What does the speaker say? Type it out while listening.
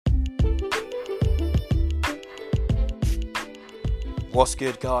What's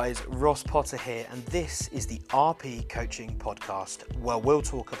good, guys? Ross Potter here, and this is the RP Coaching Podcast, where we'll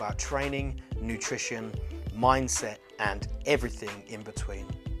talk about training, nutrition, mindset, and everything in between.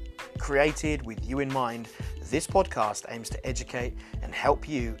 Created with you in mind, this podcast aims to educate and help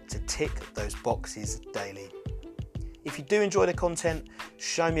you to tick those boxes daily. If you do enjoy the content,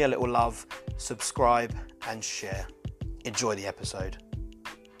 show me a little love, subscribe, and share. Enjoy the episode.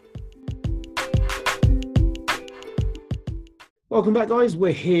 Welcome back, guys.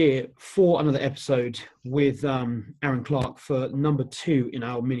 We're here for another episode with Aaron Clark for number 2 in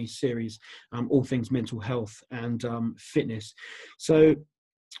our mini series, all things mental health and fitness. So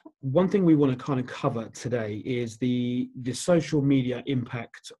one thing we want to kind of cover today is the social media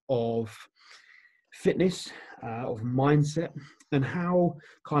impact of fitness, of mindset, and how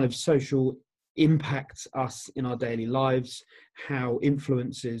kind of social impacts us in our daily lives, how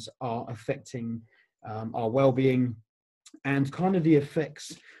influences are affecting our well-being, and kind of the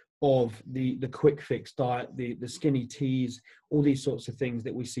effects of the quick fix diet, the skinny teas, all these sorts of things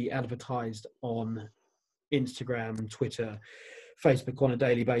that we see advertised on Instagram and Twitter, Facebook on a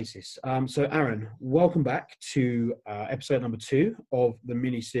daily basis. So Aaron, welcome back to episode number 2 of the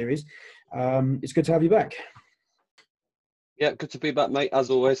mini series. It's good to have you back. Yeah, good to be back, mate. As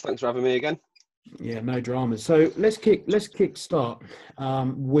always, thanks for having me again. Yeah, no dramas. So let's kick start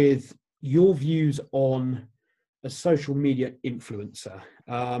with your views on a social media influencer.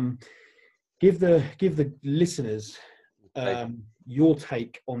 Give the listeners your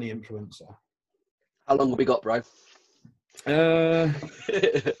take on the influencer. How long have we got, bro? 2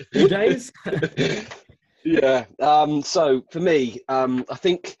 days. Yeah. So for me, I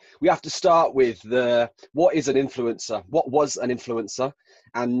think we have to start with what is an influencer? What was an influencer?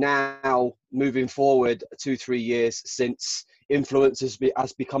 And now moving forward 2-3 years since influencers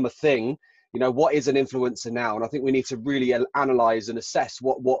has become a thing, you know, what is an influencer now? And I think we need to really analyze and assess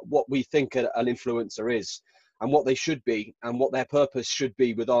what we think an influencer is and what they should be and what their purpose should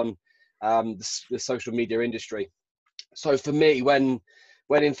be within the social media industry. So for me, when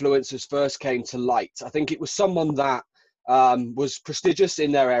influencers first came to light, I think it was someone that was prestigious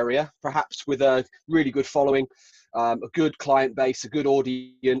in their area, perhaps with a really good following, a good client base, a good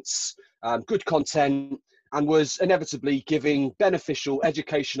audience, good content, and was inevitably giving beneficial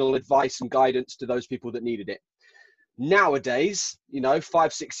educational advice and guidance to those people that needed it. Nowadays, you know,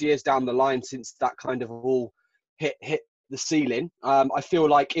 5-6 years down the line since that kind of all hit the ceiling, I feel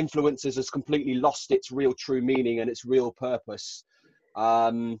like influencers has completely lost its real true meaning and its real purpose.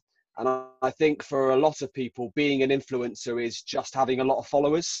 And I think for a lot of people, being an influencer is just having a lot of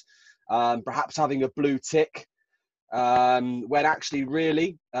followers, perhaps having a blue tick, when actually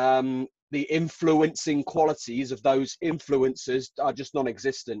really the influencing qualities of those influencers are just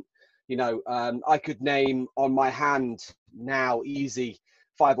non-existent. You know, I could name on my hand now easy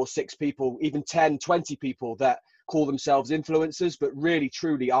 5 or 6 people, even 10, 20 people that call themselves influencers, but really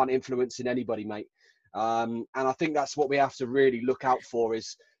truly aren't influencing anybody, mate. And I think that's what we have to really look out for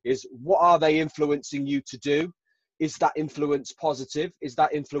is what are they influencing you to do? Is that influence positive? Is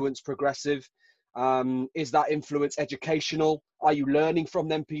that influence progressive? Is that influence educational? Are you learning from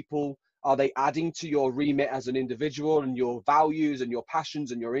them people? Are they adding to your remit as an individual and your values and your passions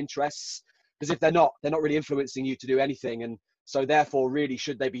and your interests? Because if they're not really influencing you to do anything. And so therefore, really,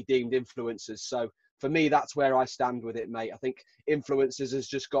 should they be deemed influencers? So for me, that's where I stand with it, mate. I think influencers has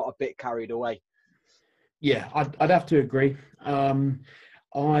just got a bit carried away. Yeah, I'd have to agree.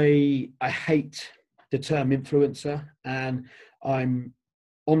 I hate the term influencer, and I'm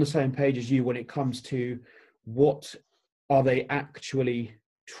on the same page as you when it comes to what are they actually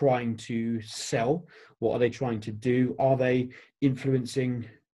trying to sell? What are they trying to do? Are they influencing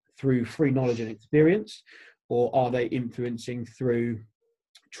through free knowledge and experience, or are they influencing through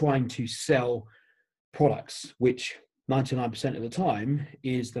trying to sell products, which 99% of the time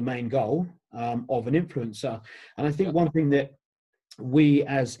is the main goal of an influencer? And I think one thing that we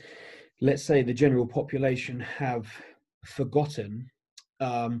as, let's say, the general population have forgotten,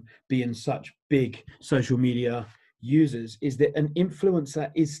 being such big social media users, is that an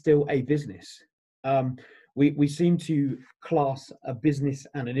influencer is still a business. We seem to class a business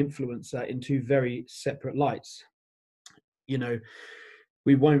and an influencer in 2 very separate lights. You know,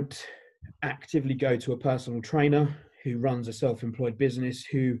 we won't actively go to a personal trainer who runs a self-employed business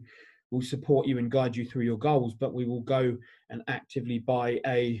who will support you and guide you through your goals, but we will go and actively buy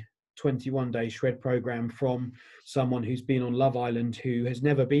a 21-day shred program from someone who's been on Love Island, who has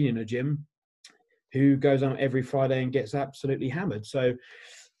never been in a gym, who goes on every Friday and gets absolutely hammered. So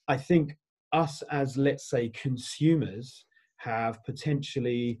I think us as, let's say, consumers have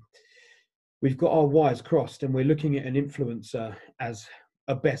potentially we've got our wires crossed and we're looking at an influencer as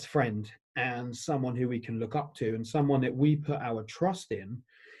a best friend and someone who we can look up to and someone that we put our trust in,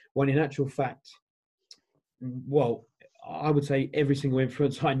 when in actual fact, well, I would say every single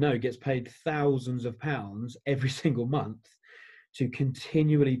influencer I know gets paid thousands of pounds every single month to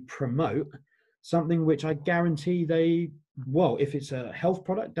continually promote something which I guarantee they, well, if it's a health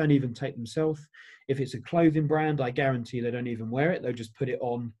product, don't even take themselves. If it's a clothing brand, I guarantee they don't even wear it. They'll just put it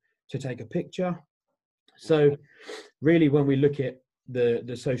on to take a picture. So really, when we look at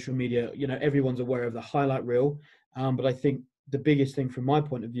the social media, you know, everyone's aware of the highlight reel. But I think the biggest thing from my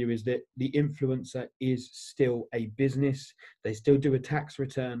point of view is that the influencer is still a business. They still do a tax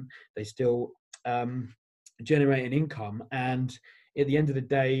return. They still generate an income. And at the end of the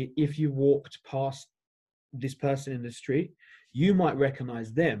day, if you walked past this person in the street, you might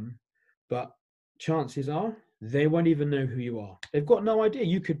recognize them, but chances are they won't even know who you are. They've got no idea.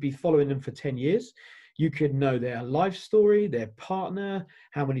 You could be following them for 10 years. You could know their life story, their partner,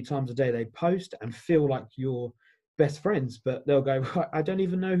 how many times a day they post, and feel like you're best friends, but they'll go, I don't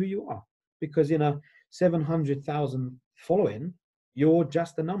even know who you are, because in a 700,000 following, you're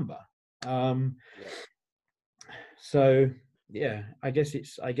just a number. So yeah, I guess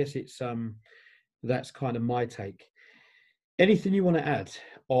it's that's kind of my take. Anything you want to add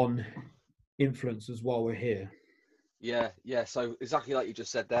on influencers while we're here? Yeah. So exactly like you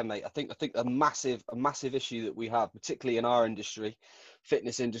just said there, mate. I think a massive issue that we have, particularly in our industry,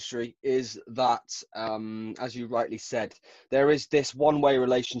 fitness industry, is that as you rightly said, there is this one-way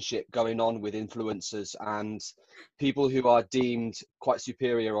relationship going on with influencers and people who are deemed quite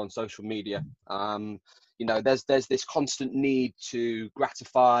superior on social media. You know, there's this constant need to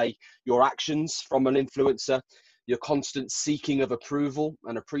gratify your actions from an influencer, your constant seeking of approval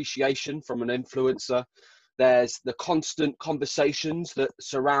and appreciation from an influencer. There's the constant conversations that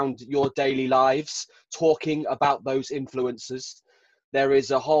surround your daily lives, talking about those influencers. There is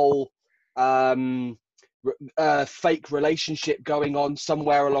a whole fake relationship going on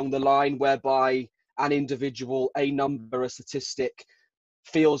somewhere along the line whereby an individual, a number, a statistic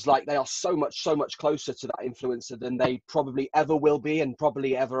feels like they are so much closer to that influencer than they probably ever will be and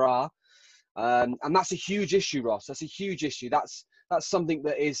probably ever are. And that's a huge issue, Ross. That's a huge issue. That's something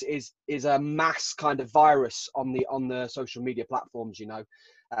that is a mass kind of virus on the social media platforms. You know,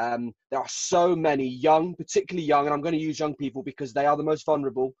 there are so many young, particularly young, and I'm going to use young people because they are the most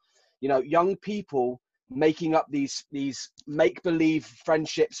vulnerable. You know, young people making up these make-believe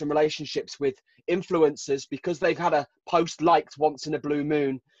friendships and relationships with influencers because they've had a post liked once in a blue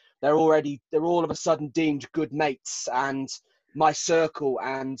moon. They're all of a sudden deemed good mates and my circle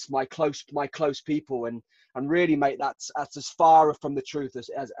and my close people, and really, mate, that's as far from the truth as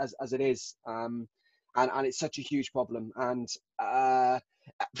it is, and it's such a huge problem. And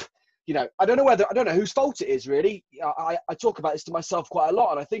you know, I don't know whose fault it is really. I talk about this to myself quite a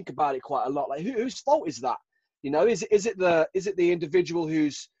lot, and I think about it quite a lot. Like, whose fault is that? You know, is it the individual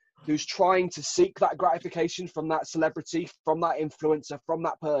who's trying to seek that gratification from that celebrity, from that influencer, from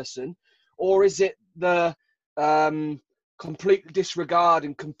that person, or is it the complete disregard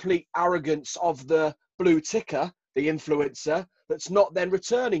and complete arrogance of the blue ticker, the influencer, that's not then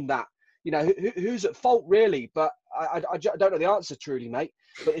returning that? You know, who's at fault really? But I don't know the answer truly, mate.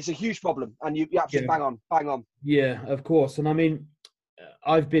 But it's a huge problem, and you absolutely bang on. Yeah, of course. And I mean,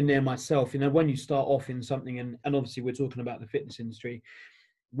 I've been there myself. You know, when you start off in something, and obviously we're talking about the fitness industry,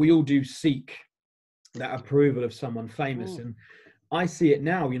 we all do seek that approval of someone famous. And I see it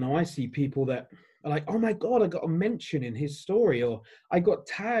now. You know, I see people that are like, oh my God, I got a mention in his story, or I got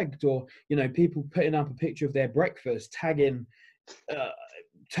tagged, or, you know, people putting up a picture of their breakfast, tagging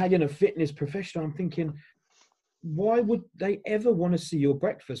a fitness professional. I'm thinking, why would they ever want to see your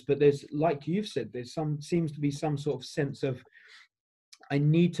breakfast? But there's, like you've said, seems to be some sort of sense of, I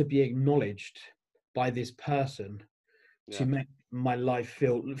need to be acknowledged by this person to make my life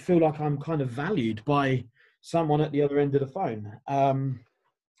feel like I'm kind of valued by someone at the other end of the phone.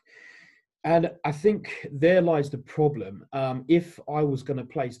 And I think there lies the problem. If I was going to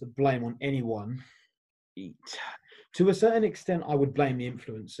place the blame on anyone, to a certain extent, I would blame the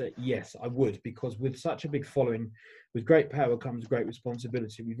influencer. Yes, I would, because with such a big following, with great power comes great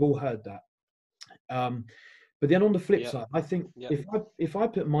responsibility. We've all heard that. But then on the flip side, I think if I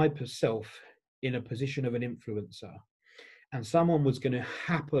put myself in a position of an influencer, and someone was going to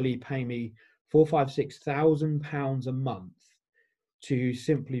happily pay me £4,000-6,000 a month to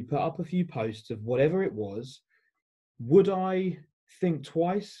simply put up a few posts of whatever it was, would I think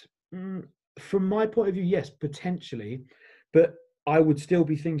twice? From my point of view, yes, potentially, but I would still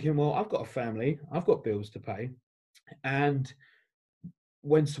be thinking, well, I've got a family, I've got bills to pay, and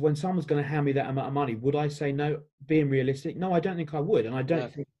when someone's going to hand me that amount of money, would I say no? Being realistic, no, I don't think I would, and I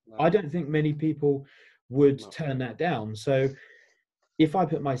don't think many people would turn that down. So if I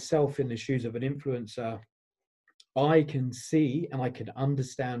put myself in the shoes of an influencer, I can see and I can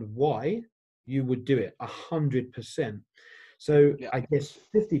understand why you would do it 100%. So Yeah. I guess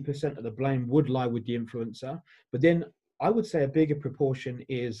 50% of the blame would lie with the influencer, but then I would say a bigger proportion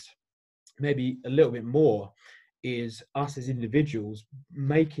is, maybe a little bit more, is us as individuals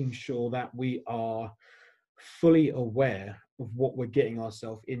making sure that we are fully aware of what we're getting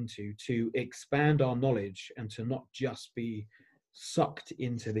ourselves into, to expand our knowledge and to not just be sucked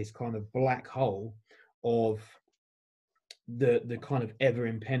into this kind of black hole of the kind of ever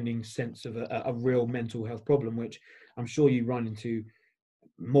impending sense of a real mental health problem, which I'm sure you run into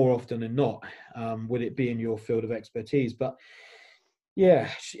more often than not, with it being your field of expertise. But yeah,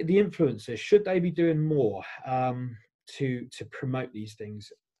 the influencers, should they be doing more to promote these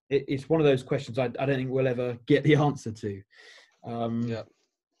things? It's one of those questions I don't think we'll ever get the answer to. Yeah.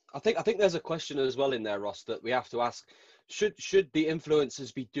 I think there's a question as well in there, Ross, that we have to ask. Should the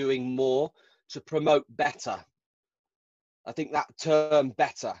influencers be doing more to promote better? I think that term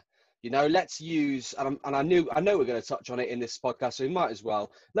better, let's use, and I know we're going to touch on it in this podcast, so we might as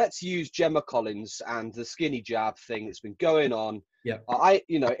well. Let's use Gemma Collins and the skinny jab thing that's been going on. Yeah.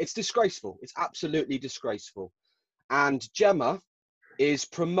 It's disgraceful. It's absolutely disgraceful. And Gemma is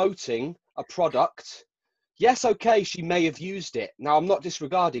promoting a product. Yes, okay, she may have used it. Now, I'm not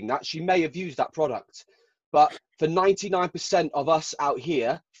disregarding that. She may have used that product. But for 99% of us out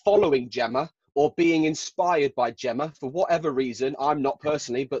here following Gemma or being inspired by Gemma, for whatever reason, I'm not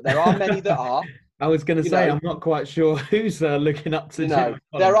personally, but there are many that are. I was going to say, I'm not quite sure who's looking up to Gemma.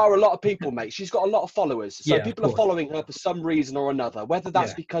 There are a lot of people, mate. She's got a lot of followers. So yeah, people are following her for some reason or another, whether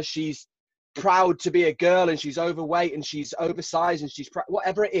that's because she's proud to be a girl and she's overweight and she's oversized and she's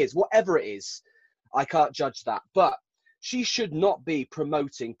whatever it is. I can't judge that, but she should not be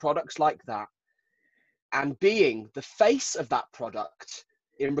promoting products like that and being the face of that product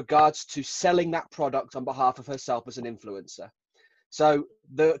in regards to selling that product on behalf of herself as an influencer. So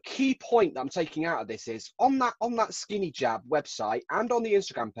the key point that I'm taking out of this is on that Skinny Jab website and on the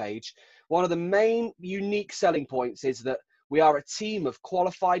Instagram page, one of the main unique selling points is that we are a team of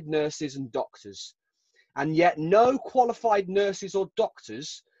qualified nurses and doctors, and yet no qualified nurses or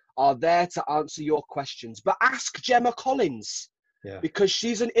doctors are there to answer your questions. But ask Gemma Collins, because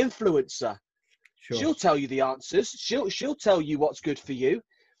she's an influencer. Sure. She'll tell you the answers. She'll tell you what's good for you.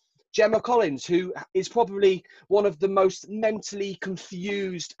 Gemma Collins, who is probably one of the most mentally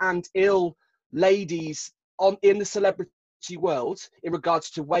confused and ill ladies in the celebrity world in regards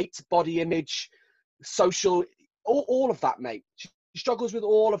to weight, body image, social, all of that, mate. She struggles with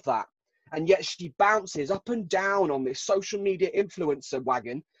all of that. And yet she bounces up and down on this social media influencer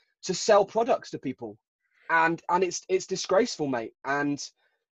wagon to sell products to people. And it's disgraceful, mate. And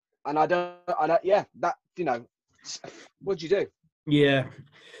what do you do? Yeah.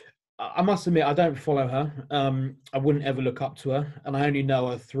 I must admit, I don't follow her. I wouldn't ever look up to her, and I only know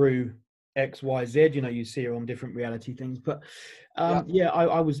her through XYZ. You see her on different reality things. But I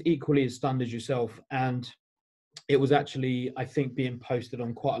was equally as stunned as yourself, and it was actually, I think, being posted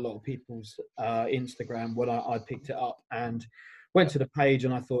on quite a lot of people's Instagram when I picked it up and went to the page,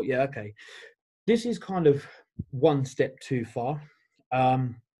 and I thought, yeah, okay, this is kind of one step too far,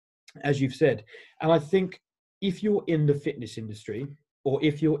 as you've said. And I think if you're in the fitness industry, or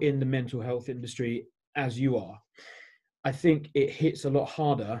if you're in the mental health industry as you are, I think it hits a lot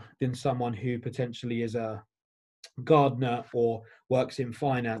harder than someone who potentially is a gardener or works in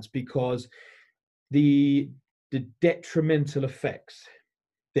finance, because the detrimental effects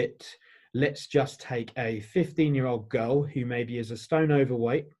that, let's just take a 15-year-old girl who maybe is a stone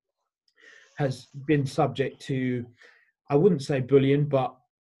overweight, has been subject to, I wouldn't say bullying, but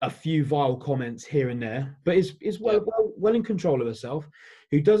a few vile comments here and there, but is well in control of herself,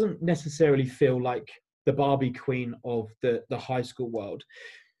 who doesn't necessarily feel like the Barbie queen of the high school world.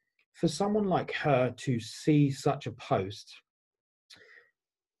 For someone like her to see such a post,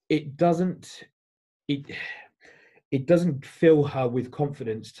 it doesn't fill her with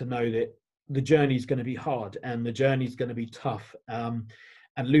confidence to know that the journey is going to be hard and the journey is going to be tough, and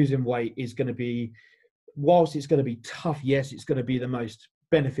losing weight is going to be, whilst it's going to be tough, yes, it's going to be the most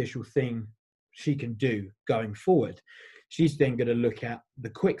beneficial thing she can do going forward. She's then going to look at the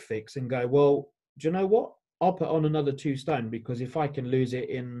quick fix and go, well, do you know what? I'll put on another 2 stone, because if I can lose it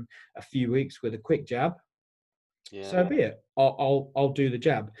in a few weeks with a quick jab, so be it. I'll do the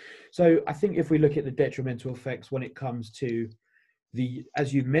jab. So I think if we look at the detrimental effects when it comes to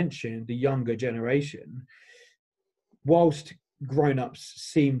as you mentioned, the younger generation, whilst grown-ups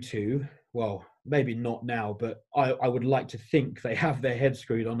seem to, well, maybe not now, but I would like to think they have their head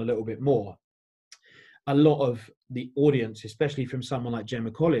screwed on a little bit more. A lot of the audience, especially from someone like Gemma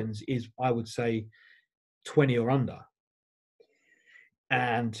Collins, is, I would say, 20 or under.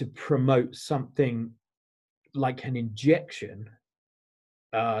 And to promote something like an injection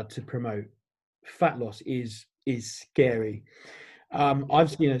to promote fat loss is scary.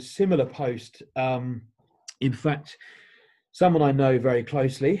 I've seen a similar post. In fact, someone I know very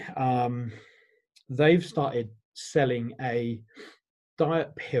closely, they've started selling a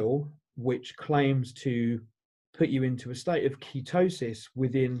diet pill which claims to put you into a state of ketosis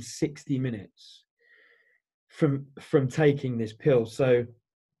within 60 minutes from taking this pill. So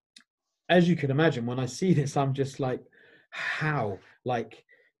as you can imagine, when I see this, I'm just like, how? Like,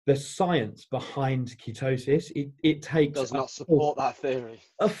 the science behind ketosis, it takes Does not support that theory.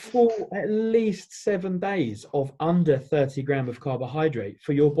 A full at least 7 days of under 30 grams of carbohydrate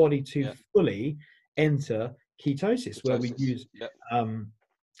for your body to fully enter ketosis, where we use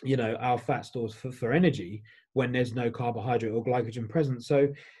our fat stores for energy when there's no carbohydrate or glycogen present. So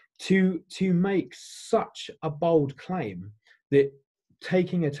to make such a bold claim that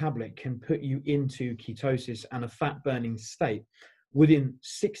taking a tablet can put you into ketosis and a fat burning state within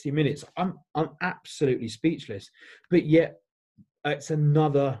 60 minutes, I'm absolutely speechless. But yet it's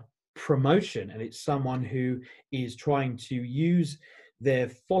another promotion, and it's someone who is trying to use their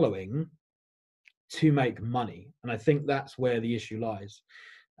following to make money. And I think that's where the issue lies.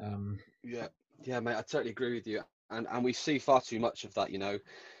 Yeah, mate, I totally agree with you. And we see far too much of that, you know.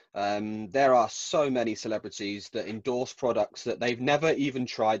 There are so many celebrities that endorse products that they've never even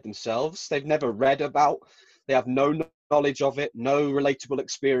tried themselves. They've never read about. They have no knowledge of it, no relatable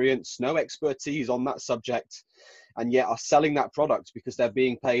experience, no expertise on that subject, and yet are selling that product because they're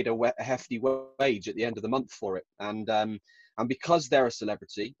being paid a hefty wage at the end of the month for it. And because they're a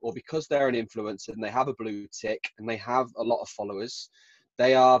celebrity, or because they're an influencer and they have a blue tick and they have a lot of followers,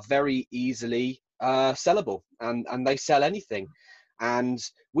 they are very easily sellable, and they sell anything. And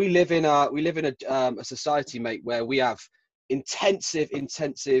we live in a society, mate, where we have intensive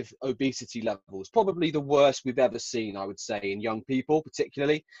obesity levels, probably the worst we've ever seen, I would say, in young people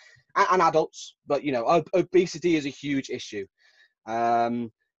particularly, and adults. But you know, obesity is a huge issue.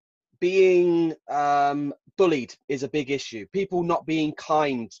 Being bullied is a big issue. People not being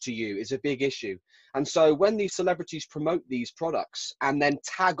kind to you is a big issue. And so when these celebrities promote these products and then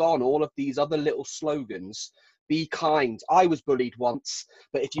tag on all of these other little slogans, be kind, I was bullied once,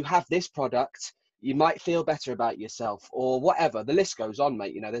 but if you have this product, you might feel better about yourself, or whatever. The list goes on,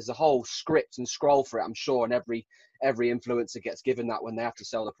 mate. You know, there's a whole script and scroll for it, I'm sure, and every influencer gets given that when they have to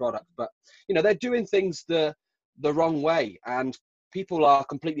sell the product. But you know, they're doing things the wrong way, and people are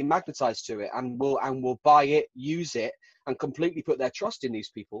completely magnetized to it and will buy it, use it, and completely put their trust in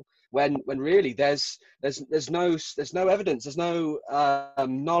these people, when really there's no evidence, there's no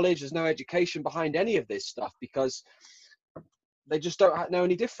knowledge, there's no education behind any of this stuff, because they just don't know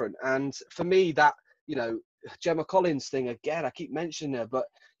any different. And for me, that, you know, Gemma Collins thing, again, I keep mentioning her, but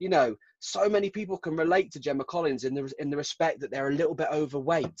you know, so many people can relate to Gemma Collins in the respect that they're a little bit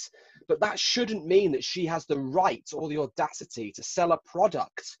overweight, but that shouldn't mean that she has the right or the audacity to sell a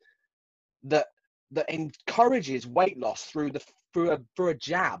product that encourages weight loss through a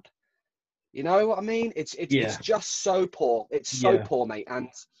jab. You know what I mean? It's just so poor. It's so poor, mate.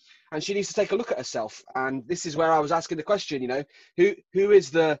 And she needs to take a look at herself. And this is where I was asking the question, you know, who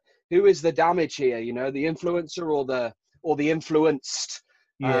is the damage here? You know, the influencer or the influenced?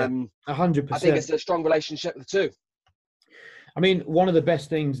 100%. I think it's a strong relationship with the two. I mean, one of the best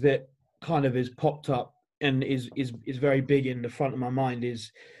things that kind of has popped up and is very big in the front of my mind is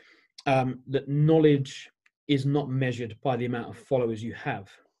that knowledge is not measured by the amount of followers you have.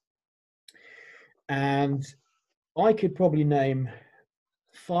 And I could probably name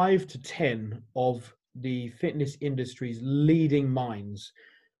 5 to 10 of the fitness industry's leading minds,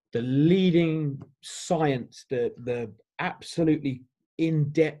 the leading science, the absolutely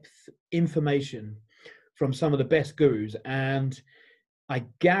in-depth information from some of the best gurus. And I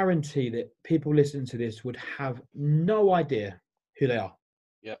guarantee that people listening to this would have no idea who they are.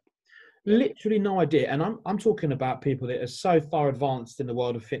 Literally no idea. And I'm talking about people that are so far advanced in the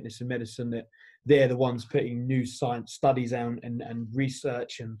world of fitness and medicine that they're the ones putting new science studies out and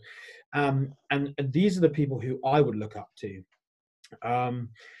research, and these are the people who I would look up to.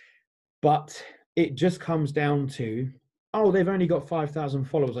 But it just comes down to, oh, they've only got 5,000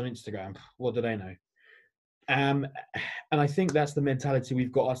 followers on Instagram. What do they know? And I think that's the mentality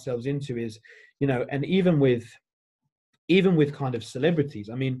we've got ourselves into, is, you know, and even with kind of celebrities.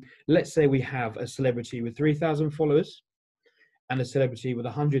 I mean, let's say we have a celebrity with 3,000 followers, and a celebrity with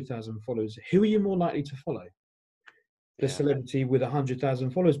 100,000 followers, who are you more likely to follow? The Yeah. celebrity with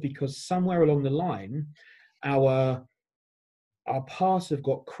 100,000 followers, because somewhere along the line, our paths have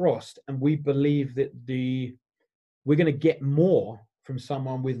got crossed, and we believe that we're going to get more from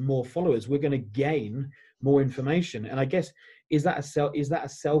someone with more followers. We're going to gain more information. And I guess, is that a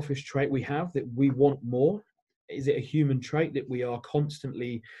selfish trait we have, that we want more? Is it a human trait that we are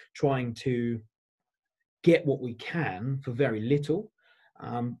constantly trying to get what we can for very little?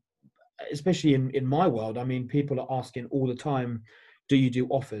 Especially in my world, I mean, people are asking all the time, do you do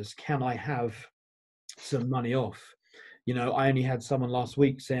offers? Can I have some money off? You know, I only had someone last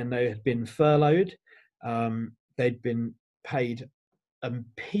week saying they had been furloughed. They'd been paid a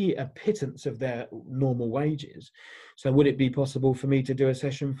pittance of their normal wages. So would it be possible for me to do a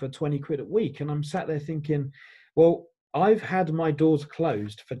session for 20 quid a week? And I'm sat there thinking, well, I've had my doors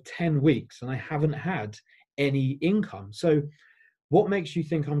closed for 10 weeks and I haven't had any income. So what makes you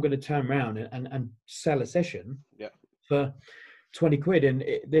think I'm going to turn around and sell a session for 20 quid? And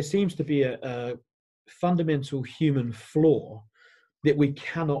there seems to be a fundamental human flaw that we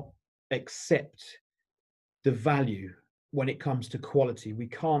cannot accept the value when it comes to quality. We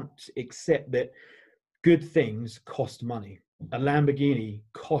can't accept that good things cost money. A Lamborghini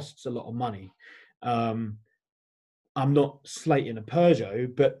costs a lot of money. I'm not slating a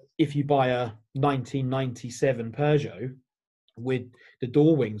Peugeot, but if you buy a 1997 Peugeot with the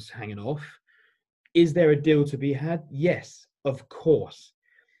door wings hanging off, is there a deal to be had? Yes, of course.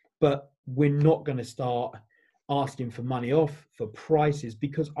 But we're not going to start asking for money off for prices,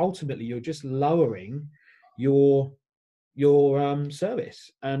 because ultimately you're just lowering your service.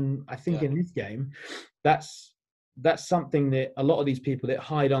 And I think in this game, that's something that a lot of these people that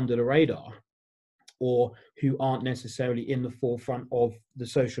hide under the radar, or who aren't necessarily in the forefront of the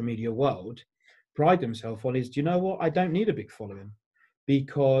social media world, pride themselves on, is, do you know what? I don't need a big following,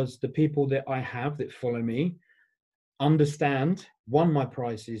 because the people that I have that follow me understand, one, my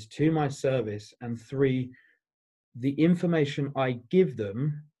prices, two, my service, and three, the information I give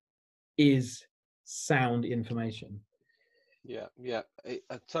them is sound information. Yeah,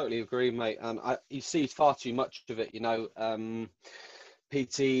 I totally agree, mate. And you see far too much of it, you know.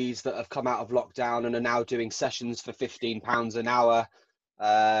 PTs that have come out of lockdown and are now doing sessions for £15 an hour.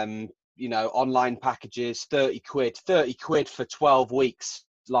 You know, online packages, 30 quid for 12 weeks.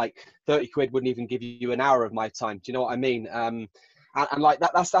 Like 30 quid wouldn't even give you an hour of my time. Do you know what I mean? And like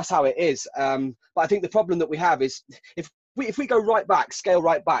that's how it is. But I think the problem that we have is, if we go right back, scale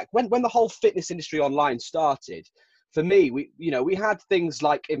right back, when the whole fitness industry online started, for me, we had things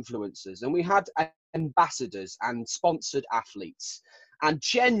like influencers, and we had ambassadors and sponsored athletes. And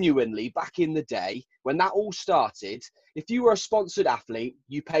genuinely, back in the day, when that all started, if you were a sponsored athlete,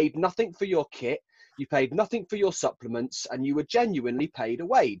 you paid nothing for your kit, you paid nothing for your supplements, and you were genuinely paid a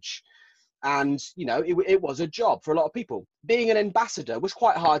wage. And, you know, it was a job for a lot of people. Being an ambassador was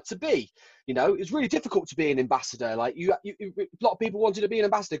quite hard to be. You know, it was really difficult to be an ambassador. Like, a lot of people wanted to be an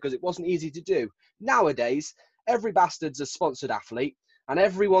ambassador because it wasn't easy to do. Nowadays, every bastard's a sponsored athlete, and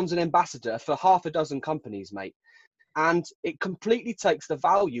everyone's an ambassador for half a dozen companies, mate. And it completely takes the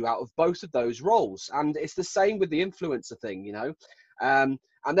value out of both of those roles. And it's the same with the influencer thing, you know.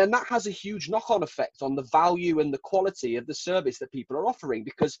 And then that has a huge knock-on effect on the value and the quality of the service that people are offering,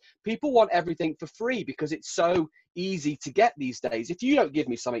 because people want everything for free, because it's so easy to get these days. If you don't give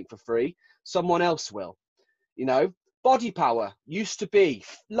me something for free, someone else will. You know, Body Power used to be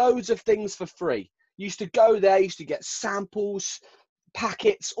loads of things for free. You used to go there, you used to get samples,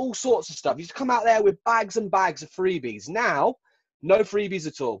 packets, all sorts of stuff. You used to come out there with bags and bags of freebies. Now, no freebies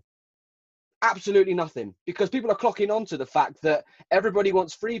at all. Absolutely nothing, because people are clocking on to the fact that everybody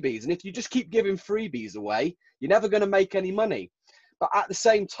wants freebies. And if you just keep giving freebies away, you're never going to make any money. But at the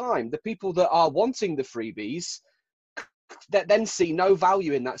same time, the people that are wanting the freebies that then see no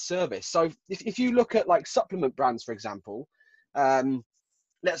value in that service. So if you look at like supplement brands, for example,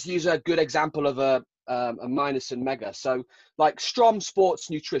 let's use a good example of a Minus and Mega. So like Strom Sports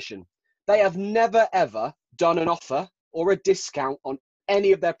Nutrition, they have never ever done an offer or a discount on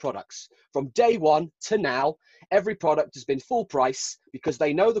any of their products. From day one to now, every product has been full price, because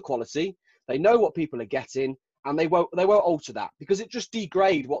they know the quality, they know what people are getting, and they won't alter that, because it just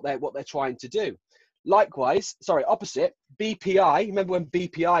degrade what they're trying to do. Likewise, opposite, BPI. Remember when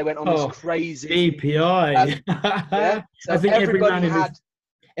BPI went on this crazy BPI? Yeah. So I think every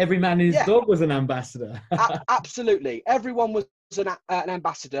man in his dog was an ambassador. Absolutely. Everyone was an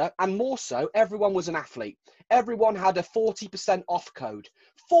ambassador, and more so, everyone was an athlete. Everyone had a 40% off code.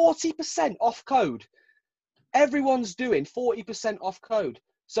 40% off code. Everyone's doing 40% off code.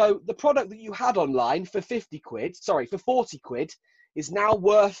 So the product that you had online for 40 quid is now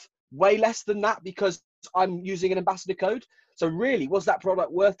worth way less than that because I'm using an ambassador code. So really, was that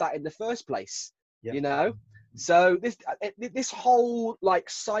product worth that in the first place? Yep. You know? So this whole like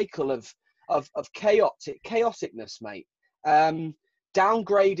cycle of chaoticness, mate.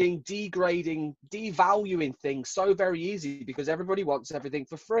 Downgrading, degrading, devaluing things so very easy because everybody wants everything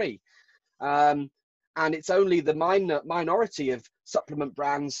for free. And it's only the minority of supplement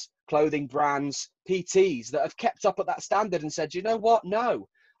brands, clothing brands, PTs that have kept up at that standard and said, you know what? No,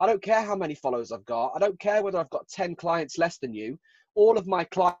 I don't care how many followers I've got. I don't care whether I've got 10 clients less than you. All of my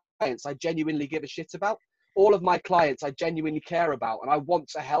clients I genuinely give a shit about. All of my clients I genuinely care about, and I want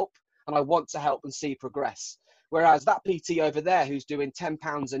to help, and I want to help and see progress. Whereas that PT over there who's doing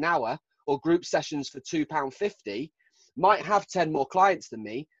 £10 an hour or group sessions for £2.50 might have 10 more clients than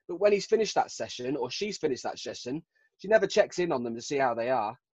me, but when he's finished that session or she's finished that session, she never checks in on them to see how they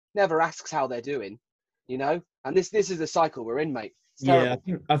are, never asks how they're doing, you know? And this is the cycle we're in, mate. It's terrible.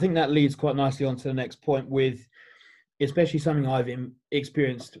 Yeah, I think that leads quite nicely on to the next point with, especially something I've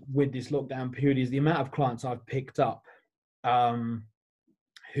experienced with this lockdown period, is the amount of clients I've picked up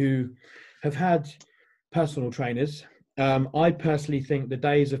who have had personal trainers. I personally think the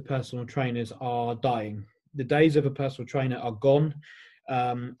days of personal trainers are dying. The days of a personal trainer are gone.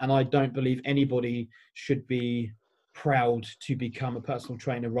 And I don't believe anybody should be proud to become a personal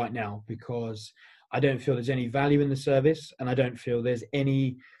trainer right now, because I don't feel there's any value in the service, and I don't feel there's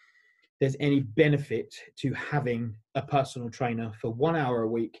any benefit to having a personal trainer for 1 hour a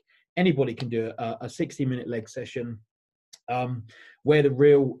week. Anybody can do a 60-minute leg session. Where the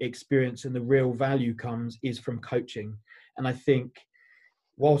real experience and the real value comes is from coaching. And I think,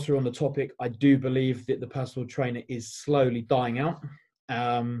 whilst we're on the topic, I do believe that the personal trainer is slowly dying out.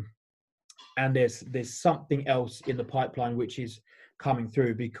 And there's something else in the pipeline which is coming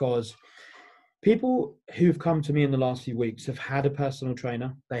through, because people who've come to me in the last few weeks have had a personal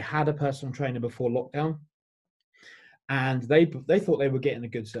trainer. They had a personal trainer before lockdown, and they thought they were getting a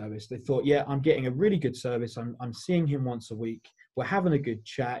good service. They thought, yeah, I'm getting a really good service. I'm seeing him once a week. We're having a good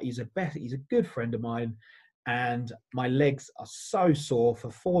chat. He's a good friend of mine, and my legs are so sore for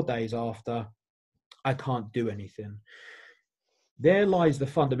 4 days after. I can't do anything. There lies the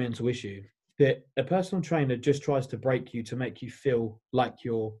fundamental issue, that a personal trainer just tries to break you to make you feel like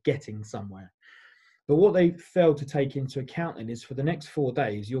you're getting somewhere. But what they fail to take into account then is, for the next 4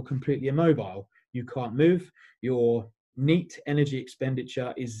 days, you're completely immobile. You can't move. Your neat energy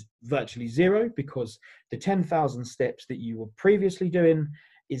expenditure is virtually zero, because the 10,000 steps that you were previously doing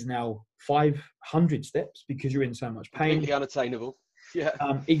is now 500 steps because you're in so much pain. Completely unattainable. Yeah.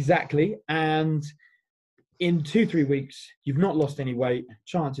 Exactly. And in 2-3 weeks, you've not lost any weight.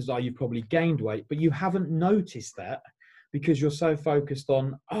 Chances are you've probably gained weight, but you haven't noticed that because you're so focused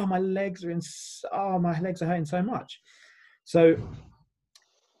on, my legs are hurting so much. So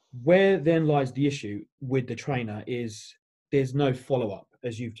where then lies the issue with the trainer is there's no follow-up,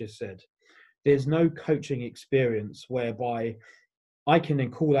 as you've just said. There's no coaching experience whereby I can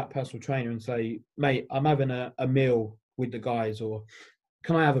then call that personal trainer and say, mate, I'm having a meal with the guys, or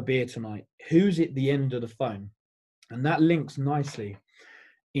can I have a beer tonight? Who's at the end of the phone? And that links nicely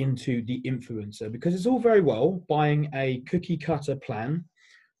into the influencer, because it's all very well buying a cookie cutter plan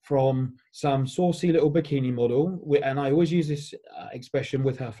from some saucy little bikini model. And I always use this expression,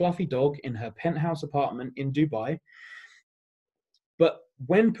 with her fluffy dog in her penthouse apartment in Dubai. But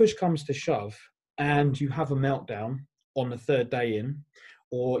when push comes to shove and you have a meltdown on the 3rd day in,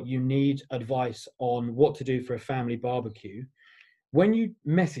 or you need advice on what to do for a family barbecue, when you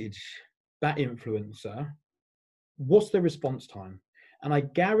message that influencer, what's the response time? And I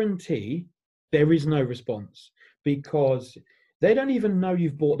guarantee there is no response, because they don't even know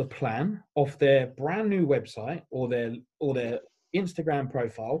you've bought the plan off their brand new website or their Instagram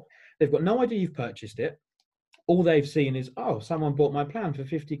profile. They've got no idea you've purchased it. All they've seen is, someone bought my plan for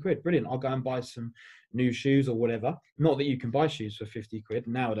 50 quid. Brilliant. I'll go and buy some new shoes or whatever. Not that you can buy shoes for 50 quid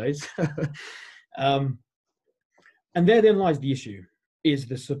nowadays. And there then lies the issue, is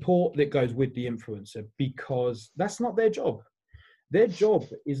the support that goes with the influencer, because that's not their job. Their job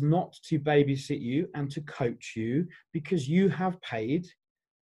is not to babysit you and to coach you, because you have paid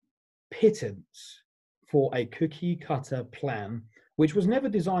pittance for a cookie cutter plan, which was never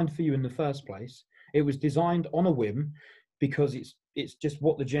designed for you in the first place. It was designed on a whim, because it's just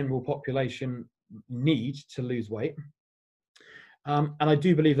what the general population need to lose weight. And I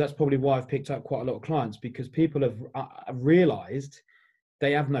do believe that's probably why I've picked up quite a lot of clients, because people have realized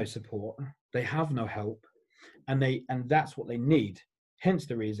they have no support, they have no help, and that's what they need. Hence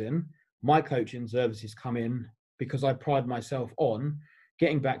the reason my coaching services come in, because I pride myself on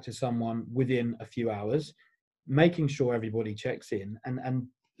getting back to someone within a few hours, making sure everybody checks in, and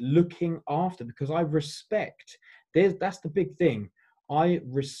looking after, because I respect, that's the big thing. I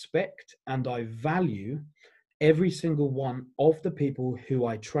respect and I value every single one of the people who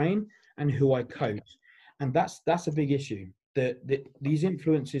I train and who I coach. And that's a big issue. That these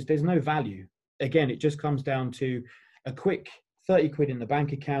influencers, there's no value. Again, it just comes down to a quick 30 quid in the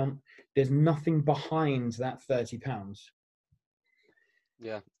bank account. There's nothing behind that £30.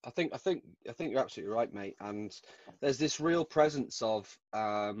 Yeah, I think you're absolutely right, mate. And there's this real presence of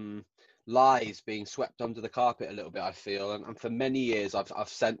lies being swept under the carpet a little bit, I feel, and for many years I've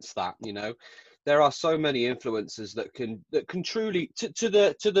sensed that. You know, there are so many influencers that can truly, to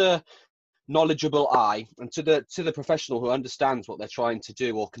the knowledgeable eye and to the professional who understands what they're trying to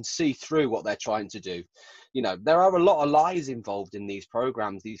do or can see through what they're trying to do. You know, there are a lot of lies involved in these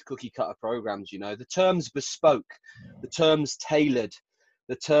programs, these cookie cutter programs. You know, the terms bespoke, the terms tailored,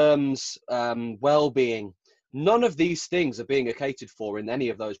 the terms well-being, none of these things are being catered for in any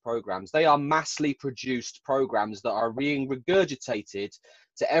of those programs. They are massively produced programs that are being regurgitated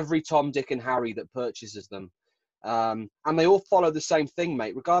to every Tom, Dick and Harry that purchases them. And they all follow the same thing,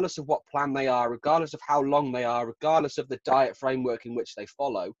 mate, regardless of what plan they are, regardless of how long they are, regardless of the diet framework in which they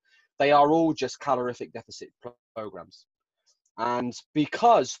follow. They are all just calorific deficit programs. And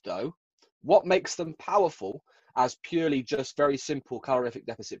because, though, what makes them powerful as purely just very simple calorific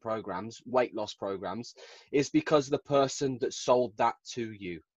deficit programs, weight loss programs, is because the person that sold that to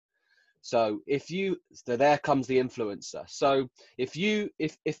you. So there comes the influencer. So if who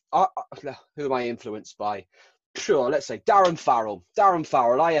am I influenced by? Sure, let's say Darren Farrell,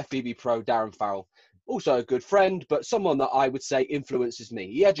 IFBB Pro Darren Farrell. Also a good friend, but someone that I would say influences me.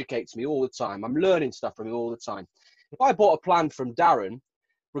 He educates me all the time. I'm learning stuff from him all the time. If I bought a plan from Darren,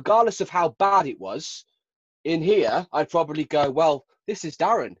 regardless of how bad it was, in here, I'd probably go, well, this is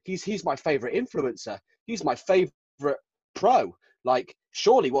Darren. He's my favorite influencer. He's my favorite pro. Like,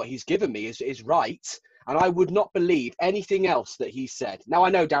 surely what he's given me is right. And I would not believe anything else that he said. Now, I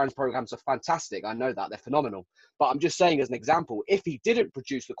know Darren's programs are fantastic. I know that they're phenomenal. But I'm just saying as an example, if he didn't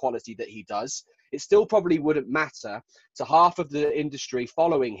produce the quality that he does, it still probably wouldn't matter to half of the industry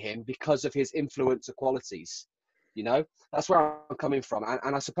following him because of his influencer qualities. You know, that's where I'm coming from.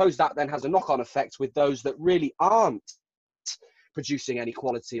 And I suppose that then has a knock-on effect with those that really aren't producing any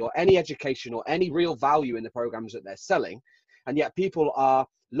quality or any education or any real value in the programs that they're selling. And yet people are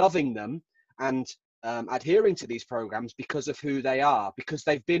loving them and adhering to these programs because of who they are, because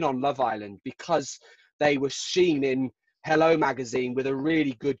they've been on Love Island, because they were seen in Hello magazine with a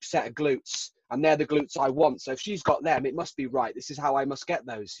really good set of glutes. And they're the glutes I want. So if she's got them, it must be right. This is how I must get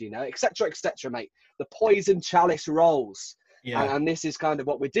those, you know, et cetera, mate. The poison chalice rolls. Yeah. And this is kind of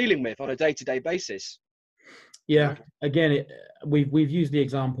what we're dealing with on a day-to-day basis. Yeah. Again, we've used the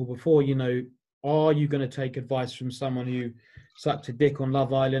example before, you know, are you going to take advice from someone who sucked a dick on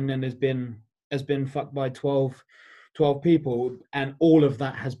Love Island and has been fucked by 12 people and all of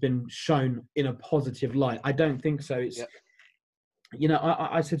that has been shown in a positive light? I don't think so. It's, you know,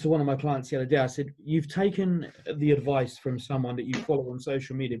 I said to one of my clients the other day, I said, you've taken the advice from someone that you follow on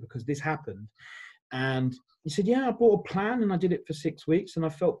social media because this happened. And he said, yeah, I bought a plan and I did it for 6 weeks and I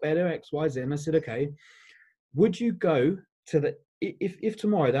felt better, X, Y, Z. And I said, okay, would you go to if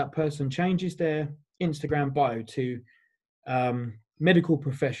tomorrow that person changes their Instagram bio to medical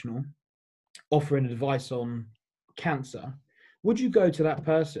professional offering advice on cancer, would you go to that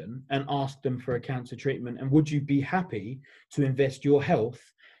person and ask them for a cancer treatment? And would you be happy to invest your health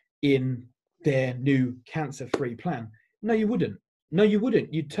in their new cancer-free plan? No, you wouldn't. No, you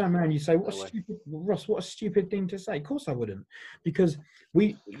wouldn't. You'd turn around and you say, Ross, what a stupid thing to say. Of course I wouldn't. Because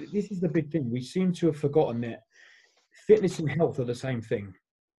this is the big thing. We seem to have forgotten that fitness and health are the same thing.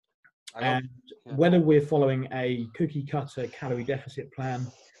 And whether we're following a cookie cutter calorie deficit plan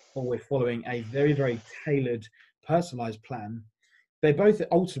or we're following a very, very tailored, personalized plan, they both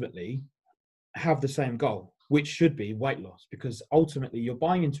ultimately have the same goal, which should be weight loss, because ultimately you're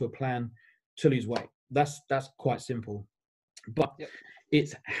buying into a plan to lose weight. That's quite simple. But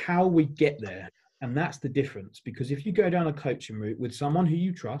it's how we get there. And that's the difference, because if you go down a coaching route with someone who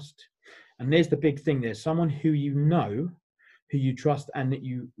you trust, and there's the big thing, there's someone who you know, who you trust and that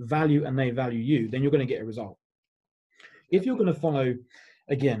you value and they value you, then you're going to get a result. If you're going to follow,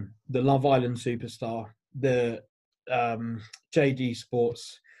 again, the Love Island superstar, the JD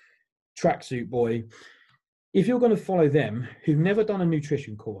Sports tracksuit boy, if you're going to follow them who've never done a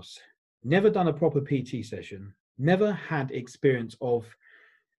nutrition course, never done a proper PT session, never had experience of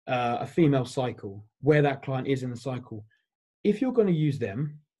a female cycle, where that client is in the cycle, if you're going to use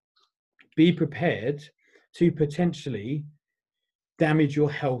them, be prepared to potentially damage your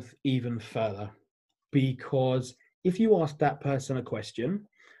health even further. Because if you ask that person a question,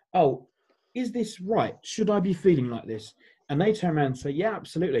 oh, is this right? Should I be feeling like this? And they turn around and say, yeah,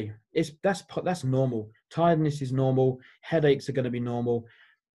 absolutely. That's normal. Tiredness is normal. Headaches are going to be normal.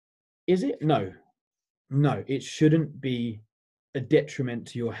 Is it? No, it shouldn't be a detriment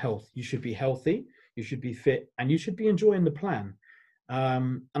to your health. You should be healthy, you should be fit, and you should be enjoying the plan.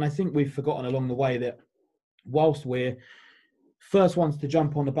 And I think we've forgotten along the way that whilst we're first ones to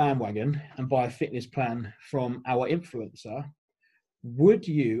jump on the bandwagon and buy a fitness plan from our influencer, would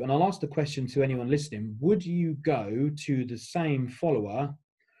you, and I'll ask the question to anyone listening, would you go to the same follower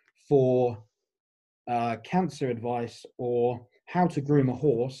for cancer advice or how to groom a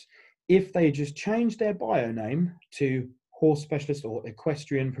horse if they just changed their bio name to horse specialist or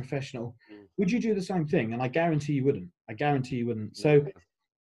equestrian professional? Would you do the same thing? And I guarantee you wouldn't. So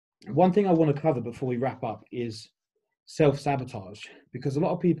one thing I want to cover before we wrap up is self-sabotage, because a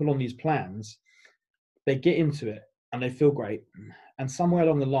lot of people on these plans, they get into it and they feel great, and somewhere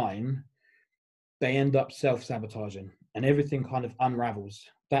along the line they end up self-sabotaging and everything kind of unravels.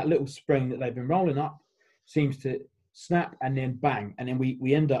 That little spring that they've been rolling up seems to snap, and then bang, and then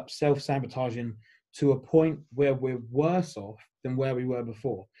we end up self-sabotaging to a point where we're worse off than where we were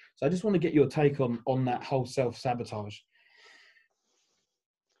before. So I just want to get your take on that whole self-sabotage.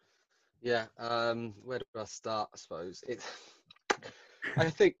 Yeah, where do I start? I suppose I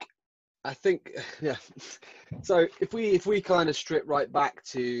think yeah. So if we kind of strip right back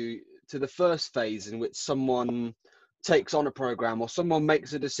to the first phase in which someone takes on a program or someone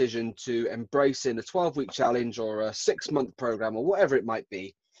makes a decision to embrace in a 12-week challenge or a 6-month program or whatever it might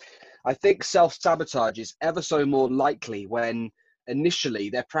be, I think self-sabotage is ever so more likely when initially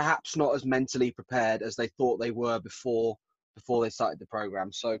they're perhaps not as mentally prepared as they thought they were before they started the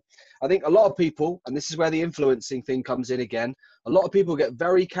program. So I think a lot of people, and this is where the influencing thing comes in again, a lot of people get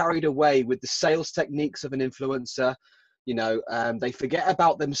very carried away with the sales techniques of an influencer. They forget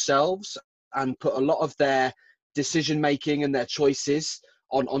about themselves and put a lot of their decision making and their choices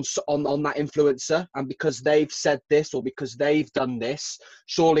on that influencer, and because they've said this or because they've done this,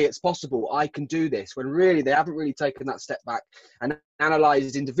 surely it's possible, I can do this, when really they haven't really taken that step back and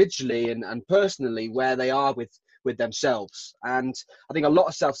analyzed individually and personally where they are with themselves. And I think a lot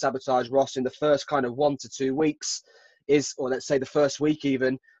of self-sabotage, Ross, in the first kind of 1 to 2 weeks is, or let's say the first week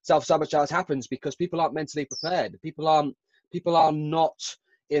even, self-sabotage happens because people aren't mentally prepared. People are not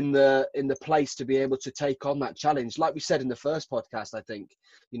in the place to be able to take on that challenge. Like we said in the first podcast, I think,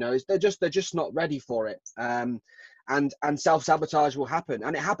 they're just not ready for it. And self-sabotage will happen,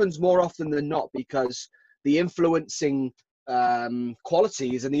 and it happens more often than not because the influencing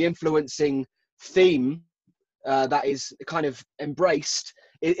qualities and the influencing theme that is kind of embraced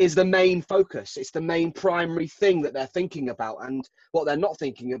is the main focus. It's the main primary thing that they're thinking about. And what they're not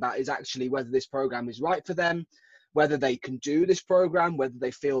thinking about is actually whether this program is right for them, whether they can do this program, whether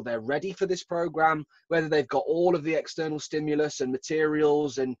they feel they're ready for this program, whether they've got all of the external stimulus and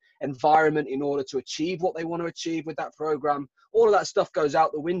materials and environment in order to achieve what they want to achieve with that program. All of that stuff goes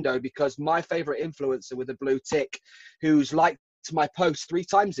out the window because my favorite influencer with a blue tick, who's liked my post 3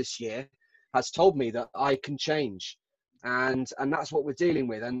 times this year, has told me that I can change. And that's what we're dealing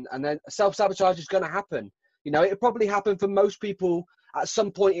with. And then self-sabotage is going to happen. It'll probably happen for most people at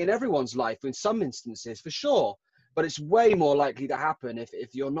some point in everyone's life, in some instances, for sure. But it's way more likely to happen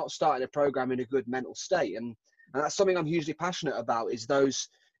if you're not starting a program in a good mental state. And that's something I'm hugely passionate about, is those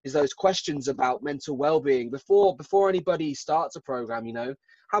questions about mental well-being before anybody starts a program.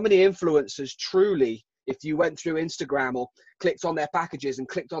 How many influencers truly, if you went through Instagram or clicked on their packages and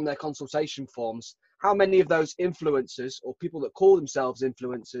clicked on their consultation forms, how many of those influencers or people that call themselves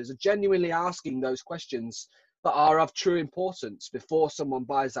influencers are genuinely asking those questions that are of true importance before someone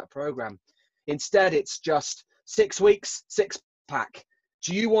buys that program? Instead, it's just 6 weeks, 6-pack.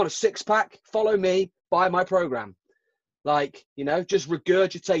 Do you want a 6-pack? Follow me, buy my program. Just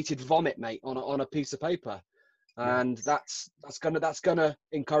regurgitated vomit, mate, on a piece of paper. And that's gonna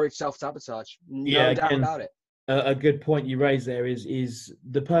encourage self-sabotage. No doubt about it. A good point you raised there is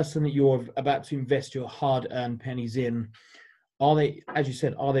the person that you're about to invest your hard-earned pennies in, are they, as you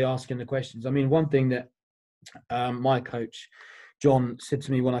said, are they asking the questions? I mean, one thing that my coach John said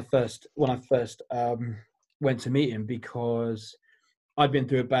to me when I first went to meet him, because I'd been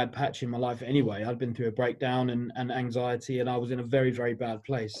through a bad patch in my life anyway. I'd been through a breakdown and anxiety, and I was in a very, very bad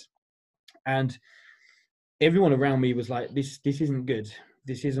place. And everyone around me was like, this isn't good.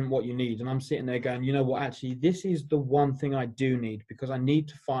 This isn't what you need. And I'm sitting there going, you know what, actually, this is the one thing I do need, because I need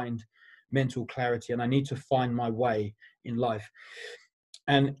to find mental clarity and I need to find my way in life.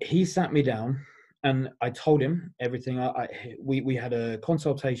 And he sat me down and I told him everything. We had a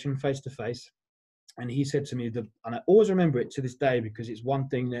consultation face to face, and he said to me, and I always remember it to this day, because it's one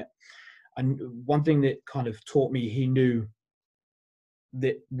thing that kind of taught me he knew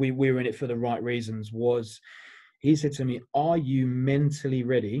that we were in it for the right reasons. Was he said to me, "Are you mentally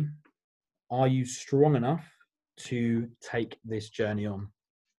ready? Are you strong enough to take this journey on?"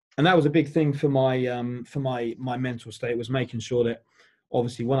 And that was a big thing for my mental state, was making sure that,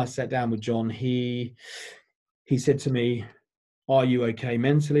 obviously, when I sat down with John, he said to me, "Are you okay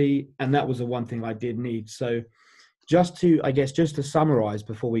mentally?" And that was the one thing I did need. So just to summarize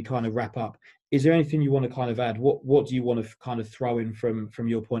before we kind of wrap up, is there anything you want to kind of add? What do you want to kind of throw in from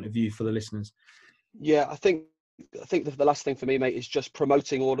your point of view for the listeners? Yeah, I think the last thing for me, mate, is just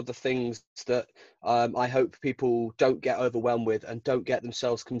promoting all of the things that I hope people don't get overwhelmed with and don't get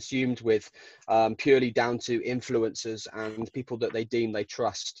themselves consumed with, purely down to influencers and people that they deem they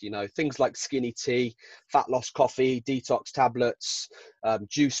trust. You know, things like skinny tea, fat loss coffee, detox tablets,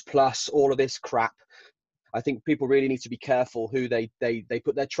 Juice Plus, all of this crap. I think people really need to be careful who they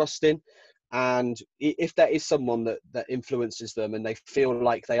put their trust in. And if there is someone that influences them and they feel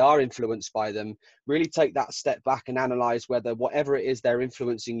like they are influenced by them, really take that step back and analyze whether whatever it is they're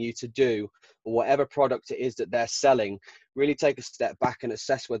influencing you to do, or whatever product it is that they're selling, really take a step back and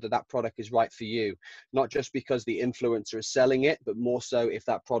assess whether that product is right for you. Not just because the influencer is selling it, but more so if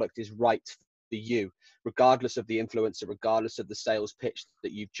that product is right for you, regardless of the influencer, regardless of the sales pitch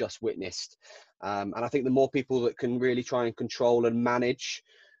that you've just witnessed. And I think the more people that can really try and control and manage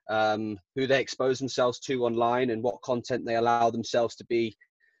who they expose themselves to online and what content they allow themselves to be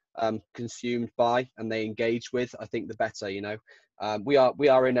consumed by and they engage with, I think the better. You know, we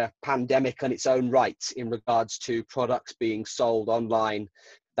are in a pandemic on its own right in regards to products being sold online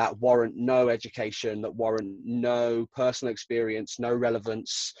that warrant no education, that warrant no personal experience, no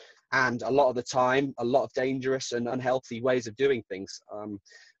relevance, and a lot of the time, a lot of dangerous and unhealthy ways of doing things. And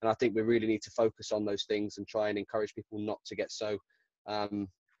I think we really need to focus on those things and try and encourage people not to get so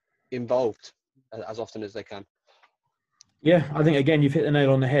involved as often as they can. Yeah, I think, again, you've hit the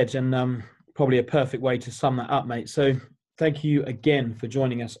nail on the head, and probably a perfect way to sum that up, mate. So thank you again for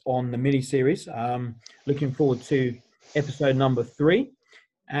joining us on the mini series. Looking forward to episode number 3.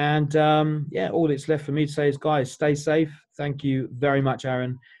 And yeah, all that's left for me to say is, guys, stay safe. Thank you very much,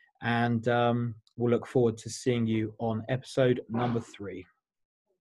 Aaron. And we'll look forward to seeing you on episode number 3.